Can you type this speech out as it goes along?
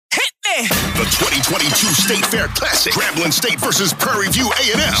The 2022 State Fair Classic, Grambling State versus Prairie View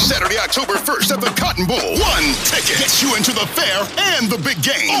A&M, Saturday, October 1st at the Cotton Bowl. One ticket gets you into the fair and the big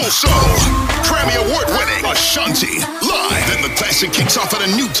game. Also, Grammy Award-winning Ashanti live. Then the Classic kicks off at a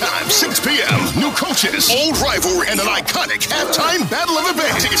new time, 6 p.m. New coaches, old rivalry, and an iconic halftime battle of the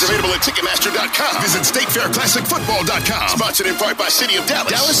bands. Tickets available at Ticketmaster.com. Visit StateFairClassicFootball.com. Sponsored in part by City of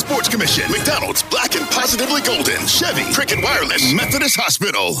Dallas, Dallas Sports Commission, McDonald's, Black and Positively Golden, Chevy, Cricket Wireless, Methodist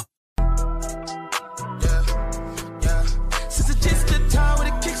Hospital.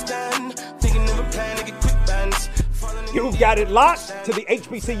 You've got it locked to the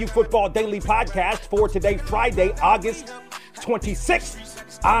HBCU Football Daily Podcast for today, Friday, August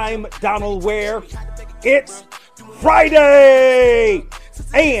 26th. I'm Donald Ware. It's Friday!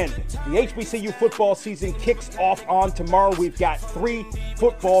 And the HBCU football season kicks off on tomorrow. We've got 3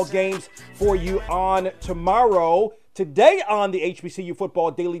 football games for you on tomorrow. Today on the HBCU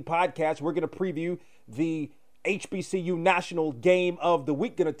Football Daily Podcast, we're going to preview the HBCU National Game of the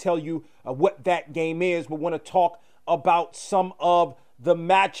Week. Going to tell you what that game is. We want to talk about some of the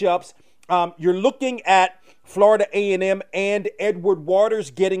matchups. You're looking at Florida A&M and Edward Waters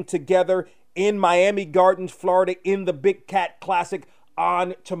getting together in Miami Gardens, Florida, in the Big Cat Classic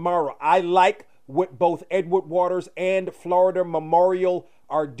on tomorrow. I like what both Edward Waters and Florida Memorial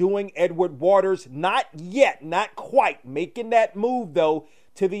are doing. Edward Waters, not yet, not quite making that move, though,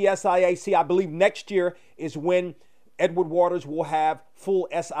 to the SIAC. I believe next year is when Edward Waters will have full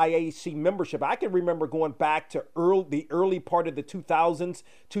SIAC membership. I can remember going back to the early part of the 2000s,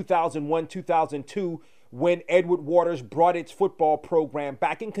 2001, 2002, when Edward Waters brought its football program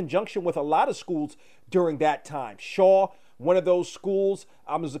back in conjunction with a lot of schools during that time. Shaw, one of those schools.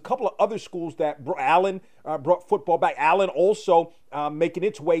 There's a couple of other schools that Allen brought football back. Allen also making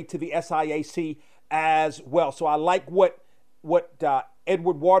its way to the SIAC as well. So I like what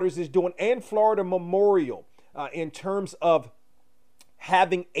Edward Waters is doing, and Florida Memorial in terms of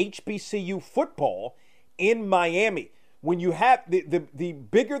having HBCU football in Miami. When you have the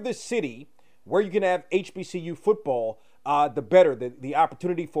bigger the city where you can have HBCU football, the better. The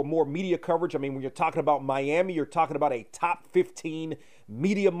opportunity for more media coverage. I mean, when you're talking about Miami, you're talking about a top 15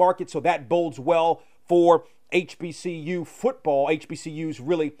 media market, so that bodes well for HBCU football. HBCUs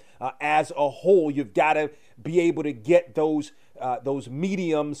really as a whole. You've got to be able to get those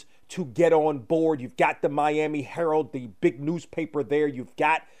mediums to get on board. You've got the Miami Herald, the big newspaper there. You've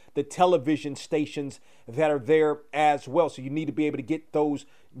got the television stations that are there as well. So you need to be able to get those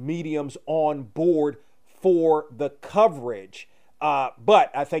mediums on board for the coverage.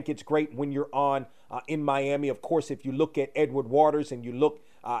 But I think it's great when you're on in Miami. Of course, if you look at Edward Waters and you look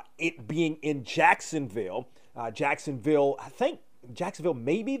it being in Jacksonville, I think Jacksonville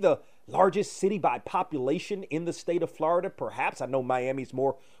may be the largest city by population in the state of Florida, perhaps. I know Miami's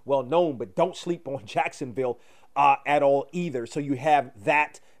more well known, but don't sleep on Jacksonville at all either. So you have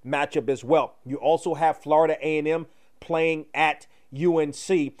that matchup as well. You also have Florida A&M playing at UNC.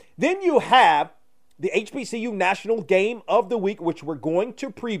 Then you have the HBCU National Game of the Week, which we're going to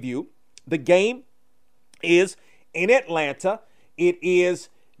preview. The game is in Atlanta. It is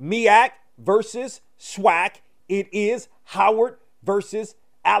MEAC versus SWAC. It is Howard versus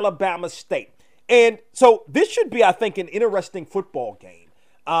Alabama State. And so this should be, I think, an interesting football game.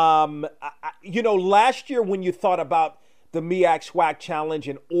 Last year when you thought about the MEAC SWAC Challenge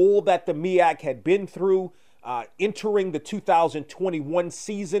and all that the MEAC had been through entering the 2021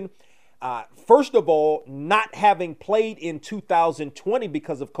 season, first of all, not having played in 2020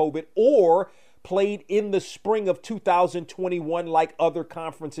 because of COVID or played in the spring of 2021 like other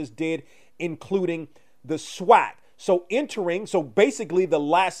conferences did, including the SWAC. So basically the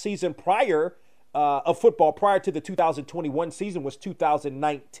last season prior of football, prior to the 2021 season, was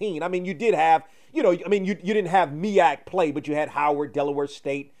 2019. I mean, you did have, you didn't have MEAC play, but you had Howard, Delaware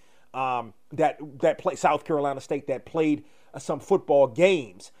State, that played, South Carolina State that played some football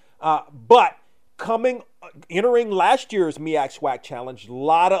games. But entering last year's MEAC SWAC Challenge, a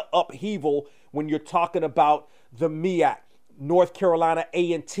lot of upheaval when you're talking about the MEAC. North Carolina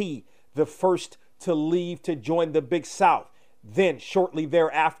A&T, the first to leave to join the Big South. Then shortly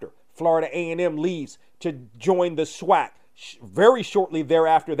thereafter, Florida A&M leaves to join the SWAC. Very shortly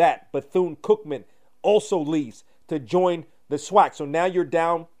thereafter that, Bethune-Cookman also leaves to join the SWAC. So now you're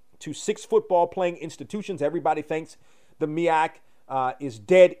down to 6 football playing institutions. Everybody thinks the MEAC is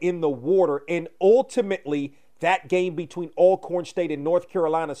dead in the water. And ultimately, that game between Alcorn State and North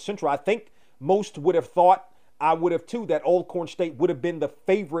Carolina Central, I think most would have thought, I would have too, that Alcorn State would have been the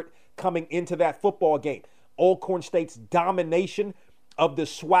favorite coming into that football game. Alcorn State's domination of the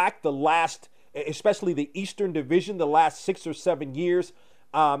SWAC, especially the Eastern Division, the last 6 or 7 years,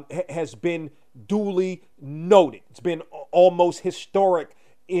 has been duly noted. It's been almost historic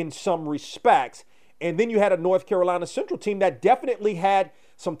in some respects. And then you had a North Carolina Central team that definitely had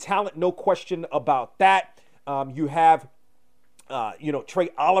some talent, no question about that. You have, Trey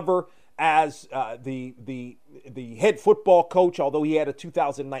Oliver as the head football coach, although he had a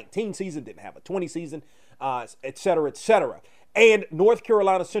 2019 season, didn't have a 20 season, et cetera, et cetera. And North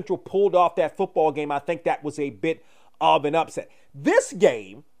Carolina Central pulled off that football game. I think that was a bit of an upset. This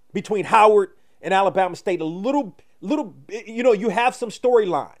game between Howard and Alabama State, you have some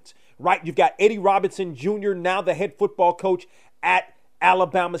storylines, right? You've got Eddie Robinson Jr., now the head football coach at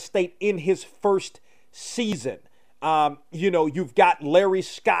Alabama State in his first season. You've got Larry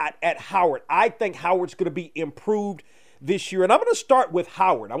Scott at Howard. I think Howard's going to be improved this year. And I'm going to start with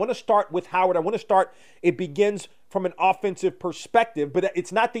Howard. It begins from an offensive perspective, but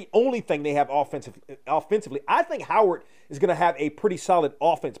it's not the only thing they have offensively. I think Howard is going to have a pretty solid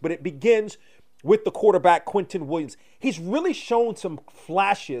offense, but it begins with the quarterback, Quentin Williams. He's really shown some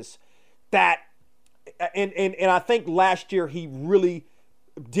flashes that, and I think last year he really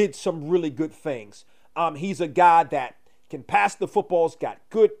did some really good things. He's a guy that can pass the footballs, got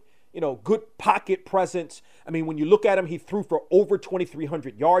good pocket presence. I mean, when you look at him, he threw for over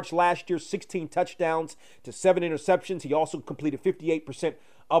 2,300 yards last year, 16 touchdowns to 7 interceptions. He also completed 58%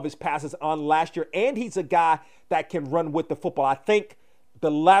 of his passes on last year, and he's a guy that can run with the football. I think the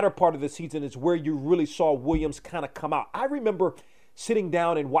latter part of the season is where you really saw Williams kind of come out. I remember sitting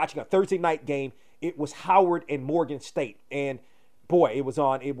down and watching a Thursday night game. It was Howard and Morgan State, and boy, it was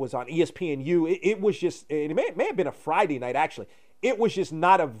on ESPNU. It was just, it may have been a Friday night actually. It was just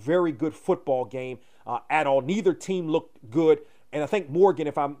not a very good football game at all. Neither team looked good, and I think Morgan,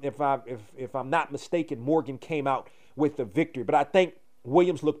 if I'm not mistaken, Morgan came out with the victory. But I think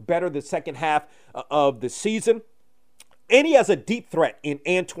Williams looked better the second half of the season, and he has a deep threat in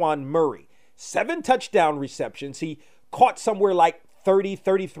Antoine Murray. 7 touchdown receptions. He caught somewhere like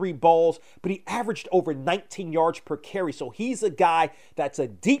 33 balls, but he averaged over 19 yards per carry. So he's a guy that's a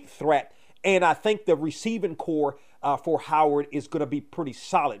deep threat, and I think the receiving core for Howard is going to be pretty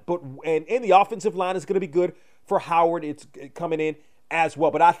solid. And the offensive line is going to be good for Howard. It's coming in as well.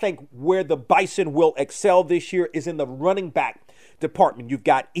 But I think where the Bison will excel this year is in the running back department. You've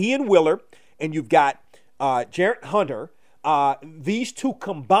got Ian Willer and you've got Jarrett Hunter. These two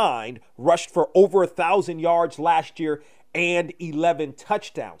combined rushed for over 1,000 yards last year and 11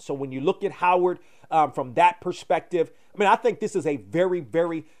 touchdowns. So when you look at Howard from that perspective, I think this is a very,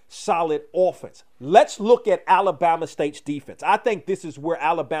 very solid offense. Let's look at Alabama State's defense. I think this is where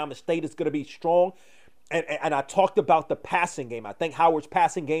Alabama State is going to be strong. And I talked about the passing game. I think Howard's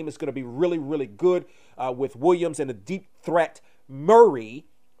passing game is going to be really, really good with Williams and a deep threat Murray.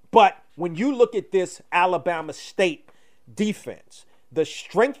 But when you look at this Alabama State defense, the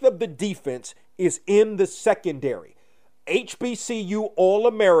strength of the defense is in the secondary. HBCU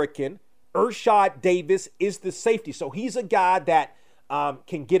All-American Ershad Davis is the safety. So he's a guy that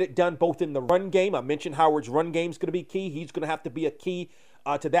can get it done both in the run game. I mentioned Howard's run game is going to be key. He's going to have to be a key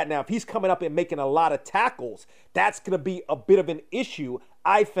to that. Now, if he's coming up and making a lot of tackles, that's going to be a bit of an issue,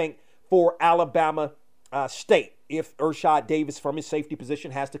 I think, for Alabama State. If Ershad Davis from his safety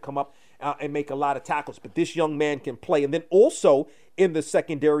position has to come up and make a lot of tackles. But this young man can play. And then also in the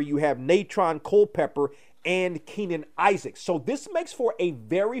secondary, you have Natron Culpepper and Keenan Isaac. So this makes for a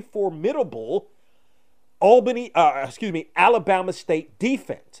very formidable Alabama State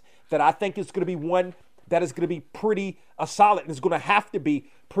defense that I think is going to be one that is going to be pretty solid and is going to have to be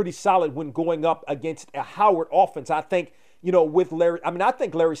pretty solid when going up against a Howard offense. I think, with Larry, I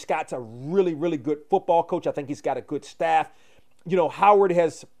think Larry Scott's a really, really good football coach. I think he's got a good staff. Howard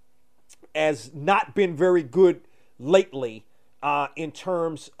has not been very good lately in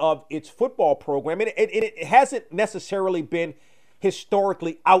terms of its football program. And it hasn't necessarily been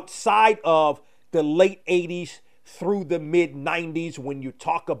historically outside of the late 80s through the mid 90s when you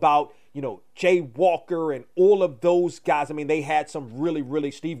talk about, Jay Walker and all of those guys. They had some really, really,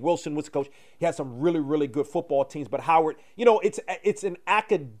 Steve Wilson was the coach. He had some really, really good football teams. But Howard, it's an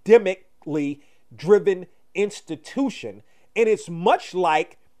academically driven institution. And it's much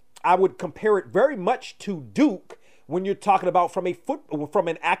like, I would compare it very much to Duke when you're talking about from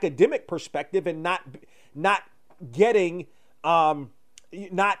an academic perspective and not getting,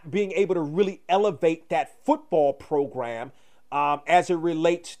 not being able to really elevate that football program as it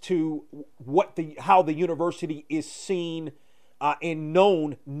relates to how the university is seen and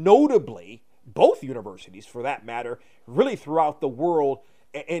known, notably, both universities for that matter, really throughout the world,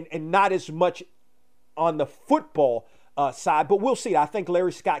 and not as much on the football side. But we'll see. I think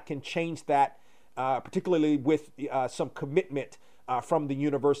Larry Scott can change that, particularly with some commitment from the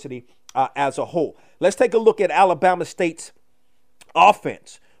university as a whole. Let's take a look at Alabama State's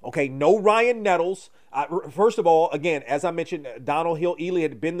offense. Okay, no Ryan Nettles. First of all, again, as I mentioned, Donald Hill-Ely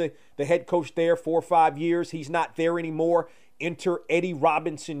had been the head coach there 4 or 5 years. He's not there anymore. Enter Eddie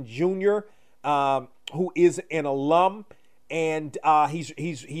Robinson Jr., who is an alum, and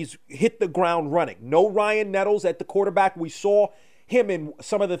he's hit the ground running. No Ryan Nettles at the quarterback. We saw him in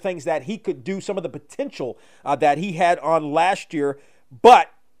some of the things that he could do, some of the potential that he had on last year.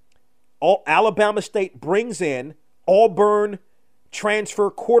 But Alabama State brings in Auburn transfer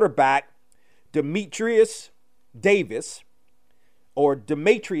quarterback Demetrius Davis,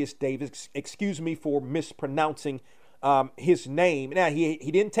 excuse me for mispronouncing his name. Now, he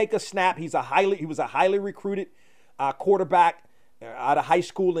didn't take a snap. He was a highly recruited quarterback out of high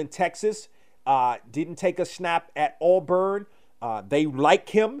school in Texas. Didn't take a snap at Auburn. They like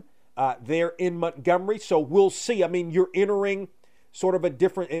him there in Montgomery, so we'll see. I mean, you're entering sort of a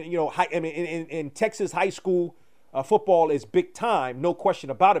different, in Texas high school football is big time, no question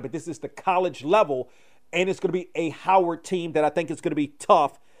about it, but this is the college level, and it's going to be a Howard team that I think is going to be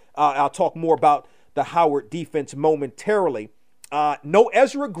tough. I'll talk more about the Howard defense momentarily. No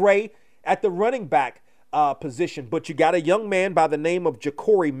Ezra Gray at the running back position, but you got a young man by the name of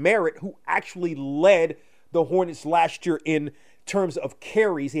Ja'Cory Merritt who actually led the Hornets last year in terms of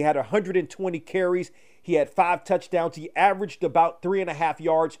carries. He had 120 carries. He had 5 touchdowns. He averaged about 3.5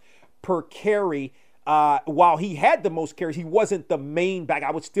 yards per carry. While he had the most carries, he wasn't the main back.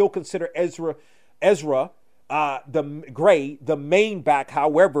 I would still consider Ezra Gray the main back.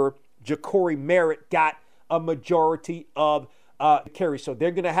 However, Ja'Cory Merritt got a majority of carries. So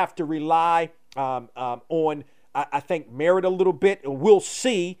they're going to have to rely on, I think, Merritt a little bit. And we'll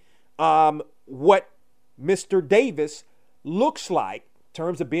see what Mr. Davis looks like in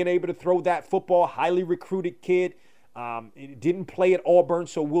terms of being able to throw that football. Highly recruited kid. Didn't play at Auburn,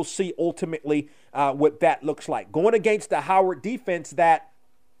 so we'll see ultimately what that looks like. Going against the Howard defense that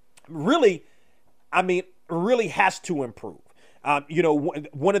really has to improve.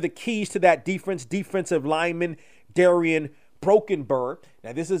 One of the keys to that defensive lineman, Darian Brokenberg.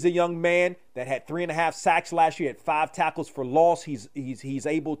 Now, this is a young man that had 3.5 sacks last year, had 5 tackles for loss. He's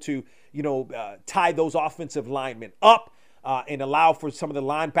able to, tie those offensive linemen up and allow for some of the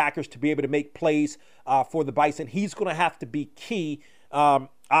linebackers to be able to make plays for the Bison. He's going to have to be key,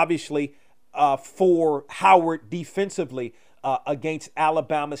 obviously, for Howard defensively against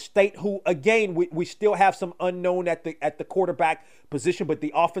Alabama State, who, again, we still have some unknown at the quarterback position, but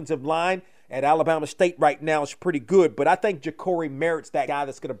the offensive line at Alabama State right now is pretty good. But I think Ja'Cory Merritt's that guy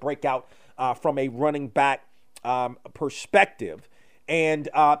that's going to break out from a running back perspective. And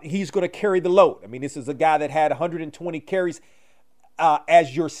he's going to carry the load. I mean, this is a guy that had 120 carries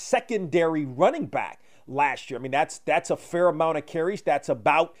as your secondary running back last year. I mean, that's a fair amount of carries. That's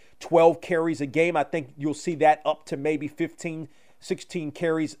about 12 carries a game. I think you'll see that up to maybe 15, 16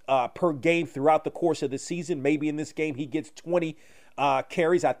 carries per game throughout the course of the season. Maybe in this game he gets 20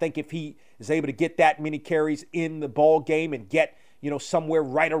 carries. I think if he is able to get that many carries in the ball game and get, somewhere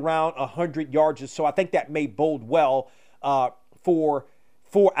right around 100 yards or so, I think that may bode well for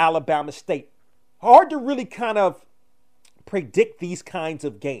Alabama State. Hard to really kind of predict these kinds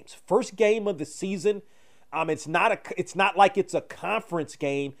of games. First game of the season, it's not like it's a conference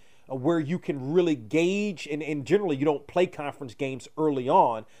game where you can really gauge, and generally you don't play conference games early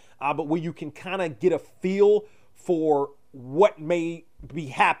on, but where you can kind of get a feel for what may be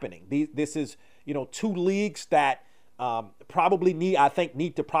happening. This is, 2 leagues that probably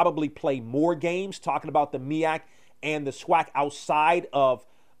need to probably play more games, talking about the MEAC and the SWAC outside of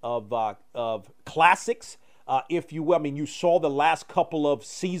classics, if you will. I mean, you saw the last couple of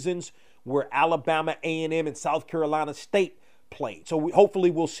seasons where Alabama A&M and South Carolina State played. So hopefully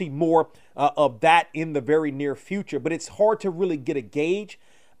we'll see more of that in the very near future. But it's hard to really get a gauge.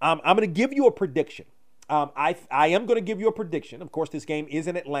 I'm going to give you a prediction. I am going to give you a prediction. Of course, this game is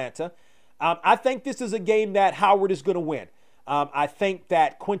in Atlanta. I think this is a game that Howard is going to win. I think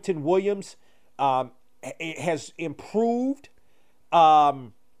that Quentin Williams has improved.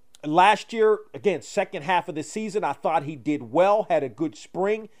 Last year, again, second half of the season, I thought he did well, had a good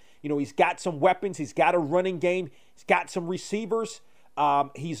spring. He's got some weapons. He's got a running game. He's got some receivers.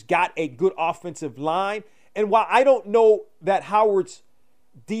 He's got a good offensive line. And while I don't know that Howard's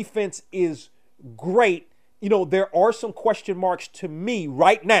defense is great, there are some question marks to me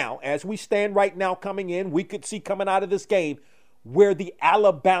right now, as we stand right now coming in. We could see coming out of this game where the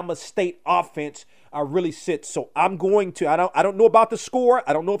Alabama State offense really sits. So I'm going to, I don't know about the score.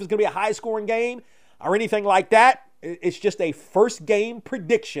 I don't know if it's going to be a high-scoring game or anything like that. It's just a first game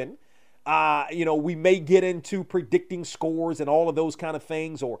prediction. We may get into predicting scores and all of those kind of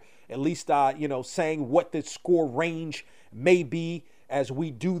things, or at least, saying what the score range may be as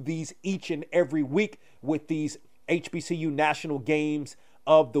we do these each and every week with these HBCU national games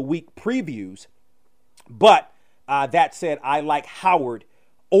of the week previews. But that said, I like Howard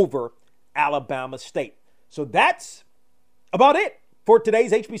over Alabama State. So that's about it for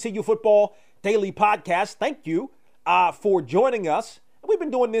today's HBCU Football Daily Podcast. Thank you for joining us. We've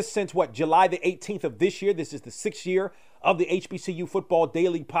been doing this since, July the 18th of this year. This is the 6th year of the HBCU Football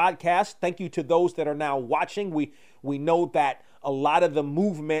Daily Podcast. Thank you to those that are now watching. We know that a lot of the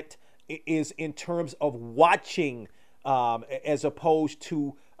movement is in terms of watching as opposed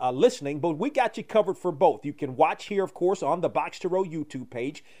to listening, but we got you covered for both. You can watch here, of course, on the Box to Row YouTube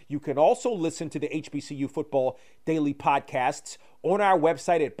page. You can also listen to the HBCU Football Daily Podcasts on our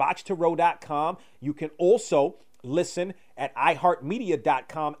website at boxtorow.com. You can also listen at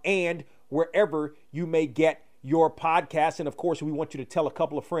iHeartMedia.com and wherever you may get your podcasts. And of course, we want you to tell a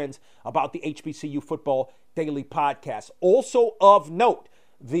couple of friends about the HBCU Football Daily Podcast. Also of note,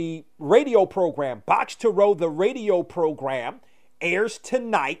 the radio program, Box to Row, the radio program, airs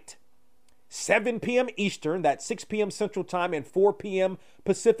tonight, 7 p.m. Eastern, that's 6 p.m. Central Time and 4 p.m.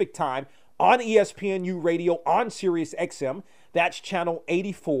 Pacific Time on ESPNU Radio on Sirius XM. That's channel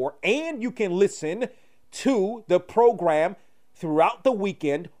 84. And you can listen to the program throughout the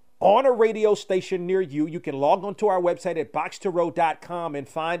weekend on a radio station near you. You can log on to our website at boxtorow.com and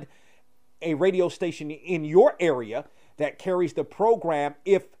find a radio station in your area that carries the program.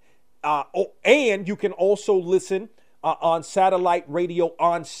 And you can also listen on satellite radio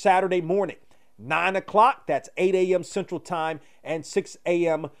on Saturday morning, 9 o'clock. That's 8 a.m. Central Time and 6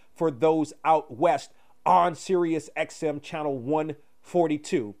 a.m. for those out west on Sirius XM channel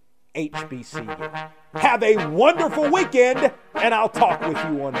 142 HBCU. Have a wonderful weekend, and I'll talk with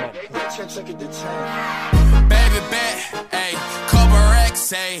you on Monday. Baby bet, couple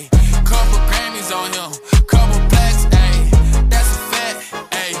racks, couple Grammys on him.